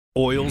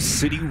Oil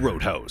City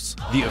Roadhouse,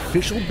 the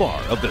official bar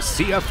of the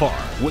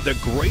CFR, with a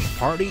great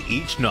party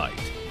each night.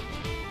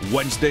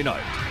 Wednesday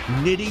night,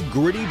 Nitty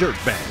Gritty Dirt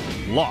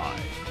Band, live.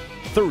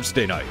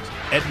 Thursday night,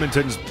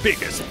 Edmonton's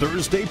biggest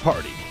Thursday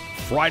party.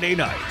 Friday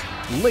night,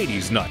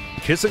 Ladies Night,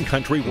 CISN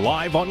Country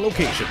live on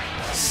location.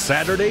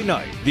 Saturday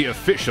night, the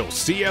official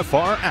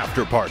CFR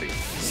after party.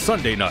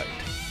 Sunday night,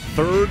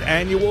 third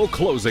annual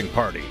closing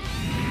party.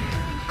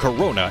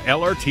 Corona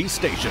LRT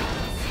Station.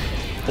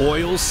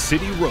 Oil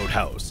City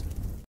Roadhouse.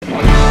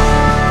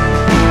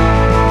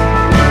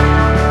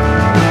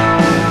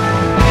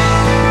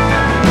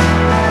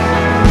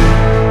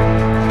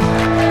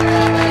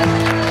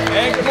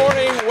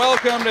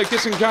 Welcome to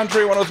CISN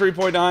Country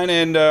 103.9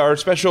 and our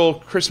special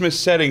Christmas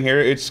setting here.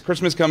 It's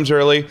Christmas Comes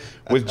Early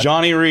with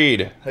Johnny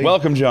Reid. Hey,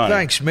 welcome, Johnny.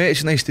 Thanks, mate.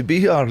 It's nice to be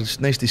here. It's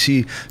nice to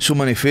see so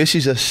many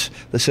faces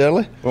this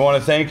early. We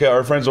want to thank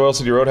our friends Oil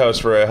City Roadhouse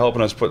for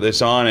helping us put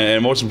this on,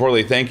 and most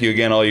importantly, thank you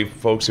again, all you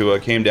folks who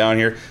came down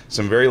here.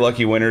 Some very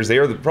lucky winners. They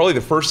are probably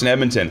the first in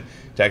Edmonton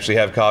to actually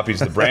have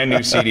copies of the brand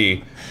new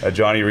CD,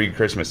 Johnny Reid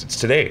Christmas. It's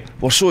today.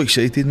 We're so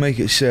excited, Mike.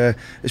 It's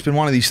been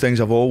one of these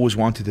things I've always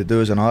wanted to do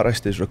as an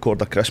artist, is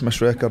record a Christmas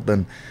record,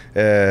 and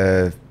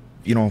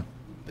you know,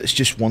 it's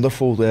just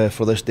wonderful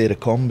for this day to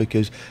come,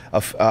 because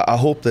I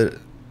hope that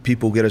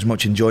people get as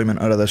much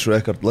enjoyment out of this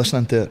record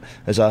listening to it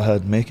as I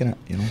had making it.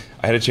 You know,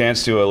 I had a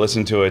chance to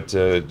listen to it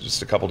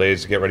just a couple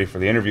days to get ready for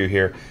the interview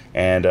here,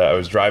 and I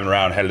was driving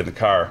around, headed in the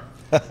car.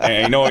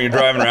 And you know, when you're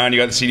driving around, you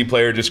got the CD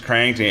player just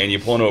cranked, and you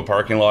pull into a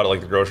parking lot at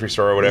like the grocery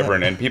store or whatever,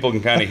 and people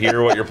can kind of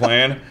hear what you're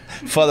playing.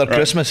 Father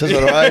Christmas has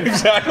arrived.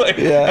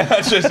 Exactly. Yeah,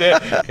 that's just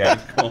it. Okay,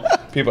 cool.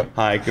 People,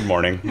 hi, good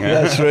morning.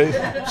 Yeah, that's right.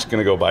 Just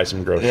gonna go buy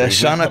some groceries. Yeah,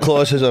 Santa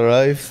Claus has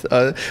arrived.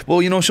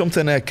 Well, you know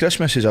something.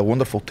 Christmas is a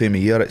wonderful time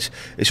of year.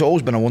 It's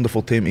always been a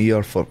wonderful time of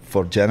year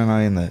for Jen and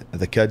I and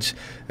the kids.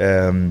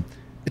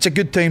 It's a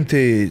good time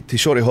to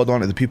sort of hold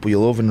on to the people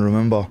you love and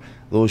remember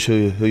those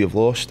who you've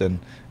lost, and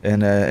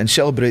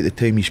celebrate the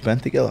time you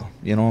spent together,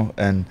 you know.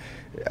 And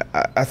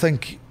I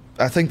think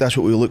that's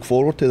what we look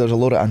forward to. There's a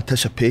lot of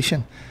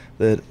anticipation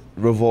that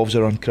revolves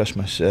around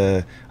Christmas.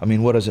 I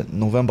mean, what is it,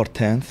 November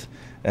 10th,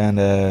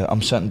 and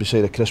I'm sitting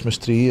beside a Christmas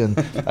tree, and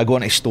I go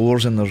into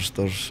stores and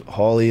there's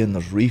holly and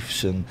there's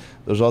wreaths and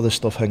there's other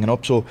stuff hanging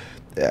up. So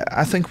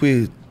I think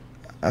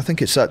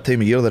it's that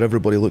time of year that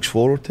everybody looks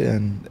forward to,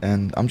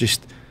 and I'm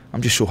just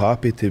so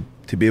happy to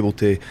be able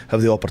to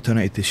have the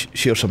opportunity to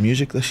share some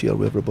music this year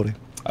with everybody.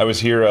 I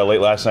was here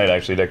late last night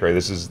actually decorating.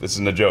 This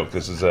isn't a joke.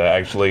 This is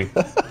actually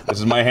this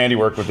is my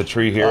handiwork with the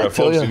tree here.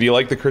 Folks, do you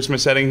like the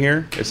Christmas setting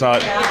here? It's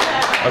not.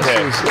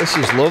 Okay. This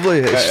is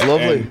lovely. It's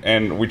lovely.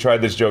 And we tried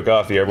this joke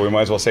off the air, but we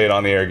might as well say it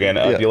on the air again.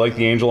 Do you like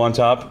the angel on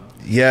top?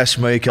 Yes,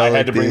 Mike. I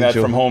had to bring that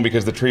from home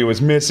because the tree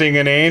was missing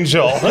an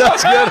angel.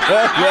 That's good.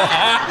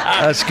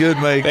 Yeah. That's good,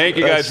 Mike. Thank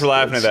you guys for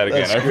laughing at that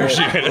again. I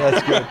appreciate it.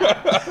 That's good.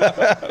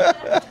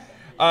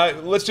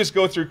 Let's just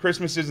go through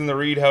Christmases in the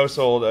Reid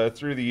household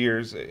through the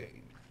years.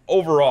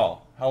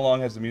 Overall, how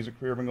long has the music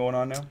career been going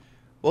on now?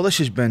 Well, this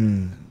has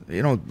been,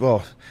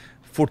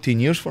 14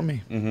 years for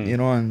me. Mm-hmm. You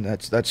know, and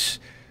that's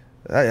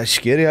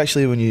scary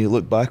actually when you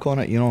look back on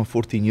it. You know,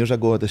 14 years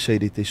ago I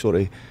decided to sort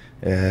of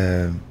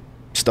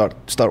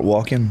start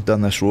walking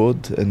down this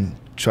road and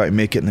try to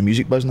make it in the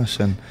music business,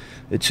 and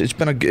it's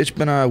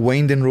been a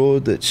winding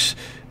road.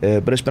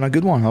 But it's been a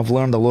good one. I've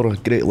learned a lot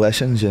of great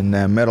lessons and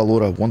met a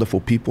lot of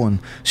wonderful people and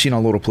seen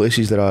a lot of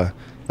places that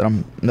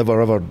I'm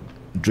never ever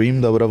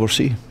dreamed I would ever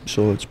see.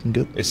 So it's been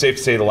good. It's safe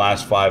to say the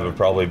last 5 have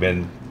probably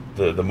been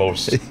the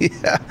most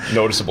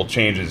noticeable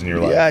changes in your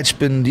life. Yeah, it's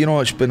been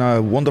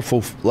a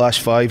wonderful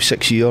last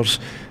 5-6 years,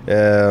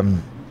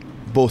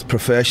 both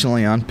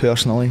professionally and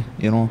personally.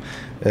 You know,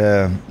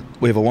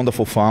 we have a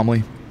wonderful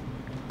family,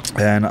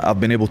 and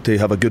I've been able to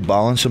have a good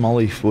balance in my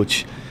life,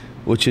 which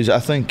is, I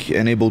think,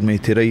 enabled me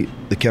to write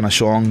the kind of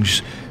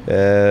songs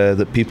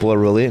that people are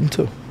relating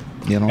to.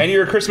 You know. And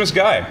you're a Christmas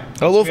guy.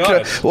 I love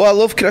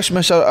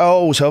Christmas. I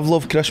always have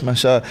loved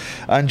Christmas. I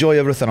enjoy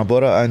everything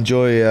about it. I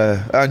enjoy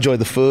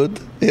the food.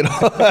 You know,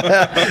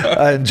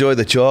 I enjoy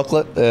the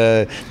chocolate.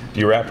 Do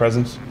you wrap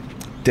presents?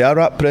 Do I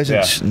wrap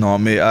presents? Yeah. No,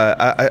 mate.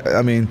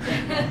 I mean,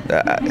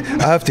 I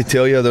have to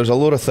tell you, there's a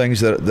lot of things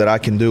that I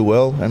can do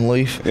well in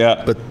life.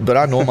 Yeah. But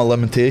I know my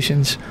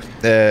limitations.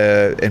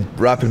 And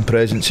wrapping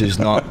presents is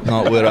not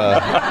where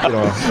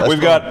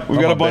we've got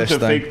a bunch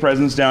of fake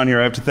presents down here.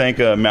 I have to thank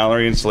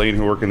Mallory and Slade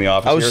who work in the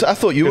office. I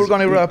thought you were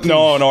going to wrap.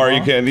 No, are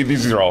you kidding?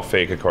 These are all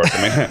fake, of course.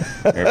 I mean,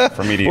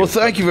 for me to well,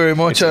 thank you very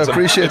much. I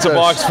appreciate it. It's a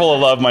box full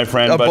of love, my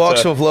friend. A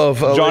box of love.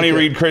 Johnny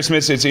Reid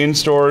Christmas. It's in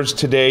stores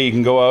today. You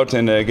can go out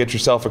and get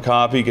yourself a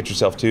copy. Get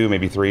yourself 2,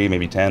 maybe 3,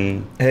 maybe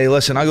 10. Hey,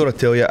 listen, I got to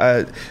tell you,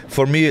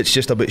 for me, it's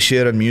just about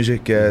sharing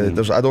music.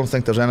 I don't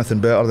think there's anything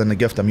better than the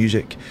gift of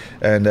music,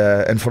 and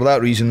for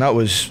that reason, that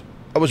was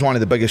one of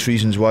the biggest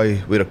reasons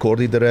why we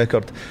recorded the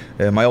record.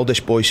 My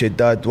oldest boy said,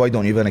 "Dad, why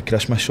don't you have any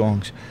Christmas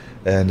songs?"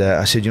 And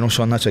I said, "You know,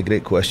 son, that's a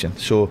great question."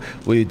 So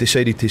we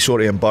decided to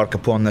sort of embark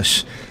upon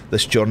this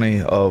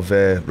journey of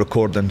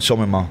recording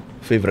some of my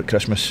favourite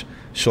Christmas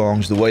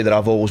songs the way that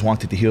I've always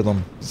wanted to hear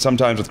them.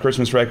 Sometimes with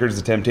Christmas records,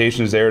 the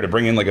temptation is there to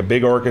bring in like a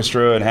big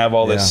orchestra and have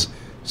all this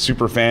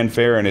super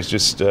fanfare, and it's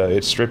just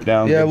it's stripped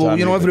down. Yeah, well,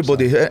 you know,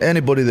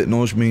 anybody that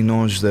knows me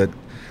knows that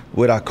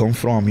where I come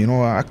from. You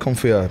know, I come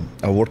from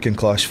a working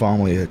class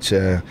family. It's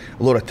a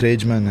lot of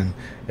tradesmen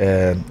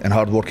and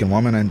hard working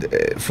women, and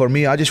for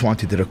me, I just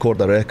wanted to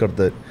record a record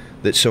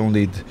that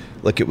sounded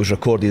like it was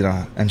recorded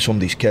in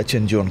somebody's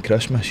kitchen during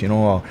Christmas. You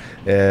know,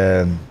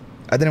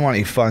 I didn't want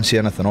to fancy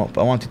anything up.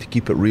 I wanted to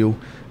keep it real,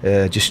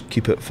 just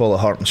keep it full of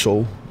heart and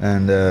soul,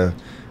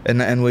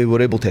 and we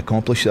were able to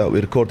accomplish that. We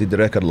recorded the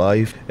record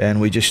live, and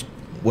we just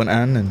went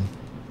in and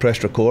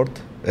pressed record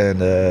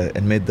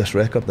and made this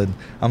record. And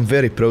I'm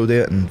very proud of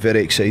it and very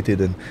excited,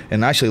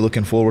 and actually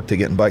looking forward to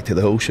getting back to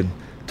the house and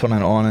turning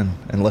it on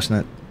and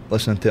listening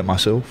to it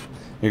myself.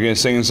 You're going to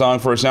sing a song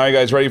for us now. You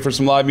guys ready for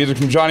some live music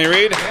from Johnny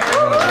Reid? Ladies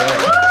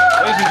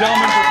and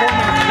gentlemen,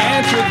 performing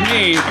Dance With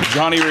Me,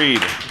 Johnny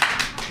Reid.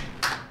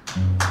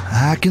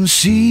 I can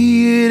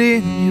see it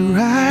in your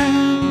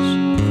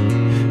eyes.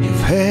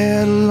 You've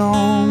had a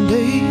long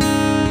day.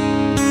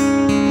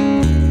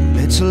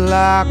 Let's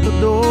lock the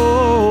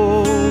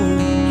doors,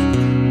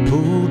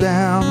 pull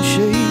down the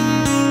shades,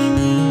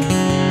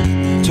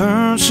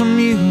 turn some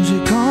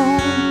music on,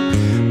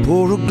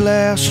 pour a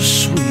glass of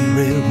sweet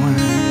red wine.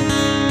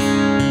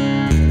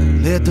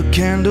 Let the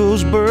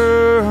candles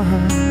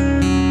burn.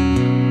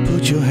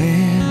 Put your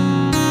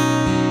hand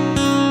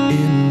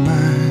in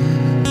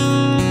mine.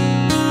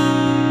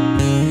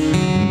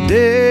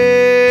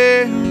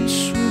 Dance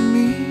with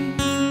me.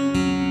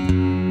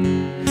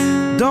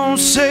 Don't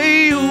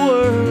say a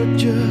word,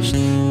 just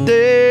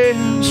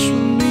dance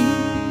with me.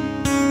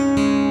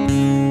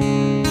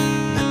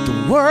 Let the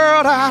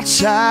world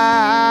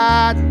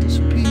outside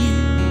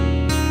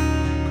disappear,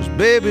 'cause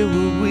baby,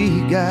 what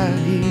we got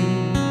here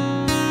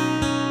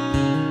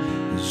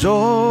is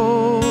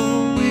all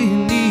we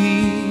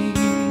need.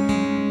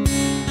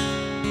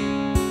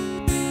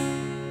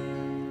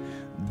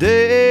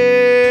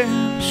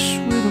 Dance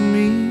with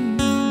me.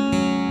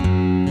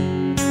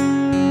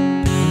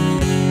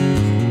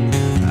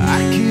 I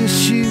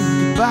kiss you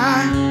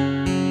goodbye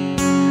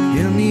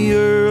in the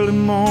early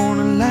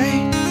morning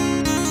light.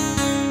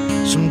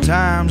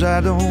 Sometimes I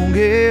don't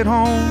get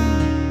home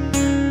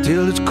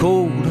till it's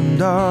cold and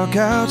dark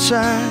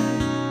outside.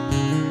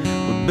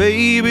 But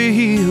baby,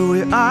 here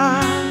we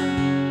are.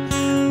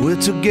 We're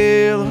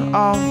together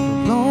all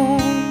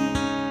alone.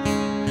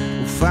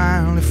 We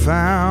finally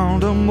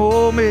found a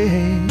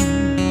moment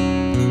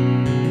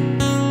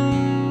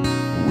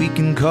we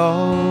can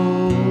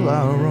call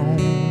our own.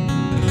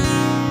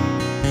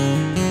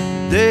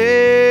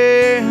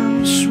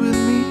 Dance with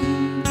me.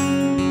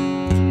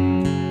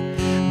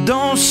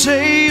 Don't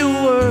say a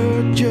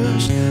word,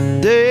 just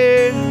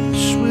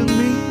dance with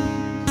me.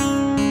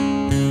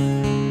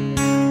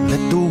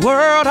 Let the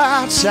world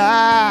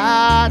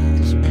outside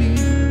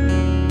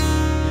disappear,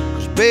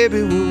 'cause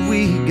baby, what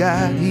we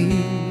got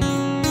here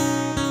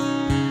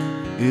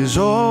is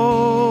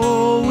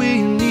all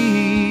we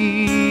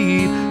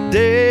need.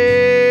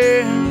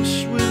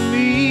 Dance with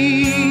me.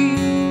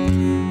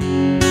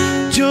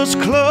 Just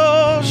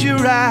close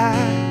your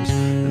eyes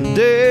and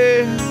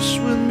dance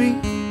with me.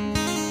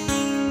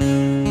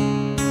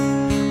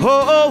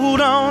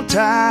 Hold on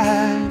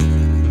tight,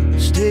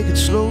 let's take it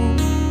slow.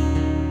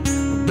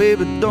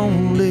 Baby,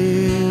 don't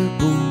let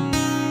go.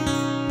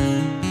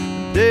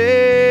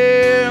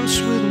 Dance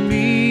with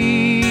me.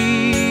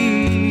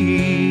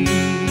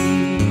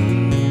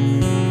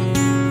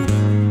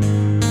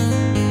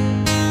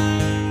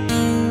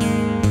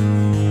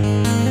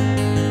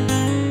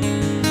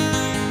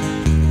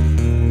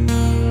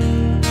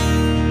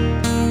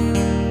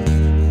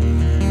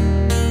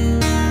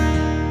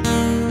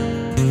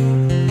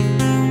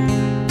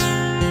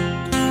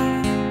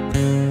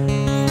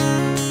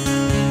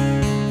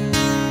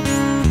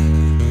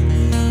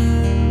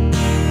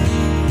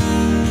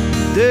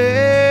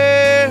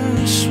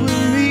 Dance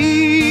with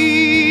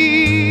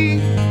me.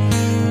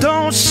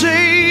 Don't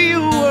say a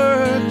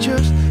word,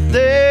 just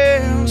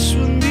dance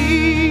with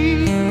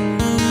me.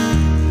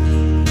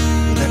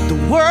 Let the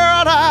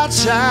world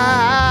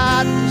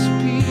outside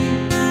disappear,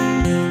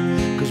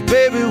 'cause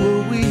baby,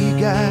 what we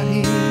got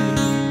here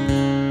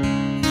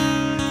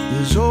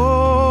is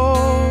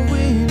all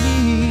we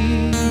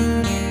need.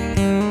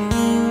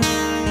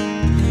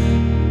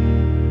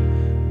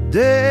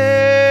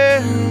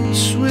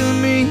 Dance with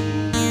me.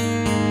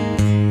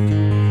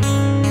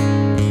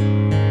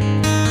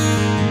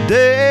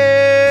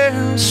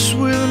 Dance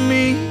with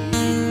me.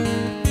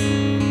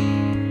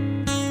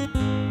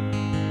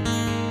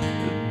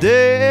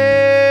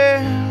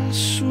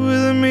 Dance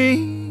with me.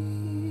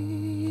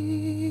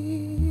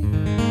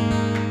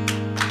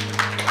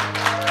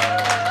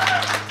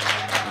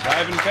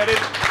 Yvan Pettit,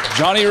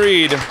 Johnny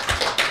Reid,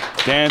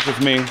 Dance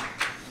With Me.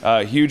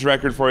 Huge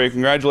record for you.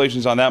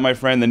 Congratulations on that, my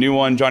friend. The new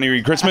one, Johnny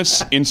Reid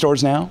Christmas, in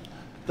stores now.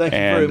 Thank you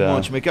very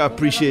much, Mick. I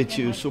appreciate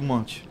you so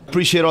much.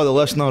 Appreciate all the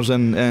listeners,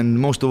 and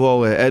most of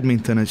all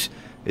Edmonton.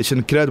 it's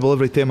incredible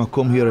every time I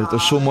come here.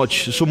 There's so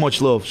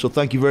much love. So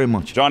thank you very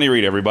much. Johnny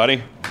Reid,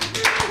 everybody.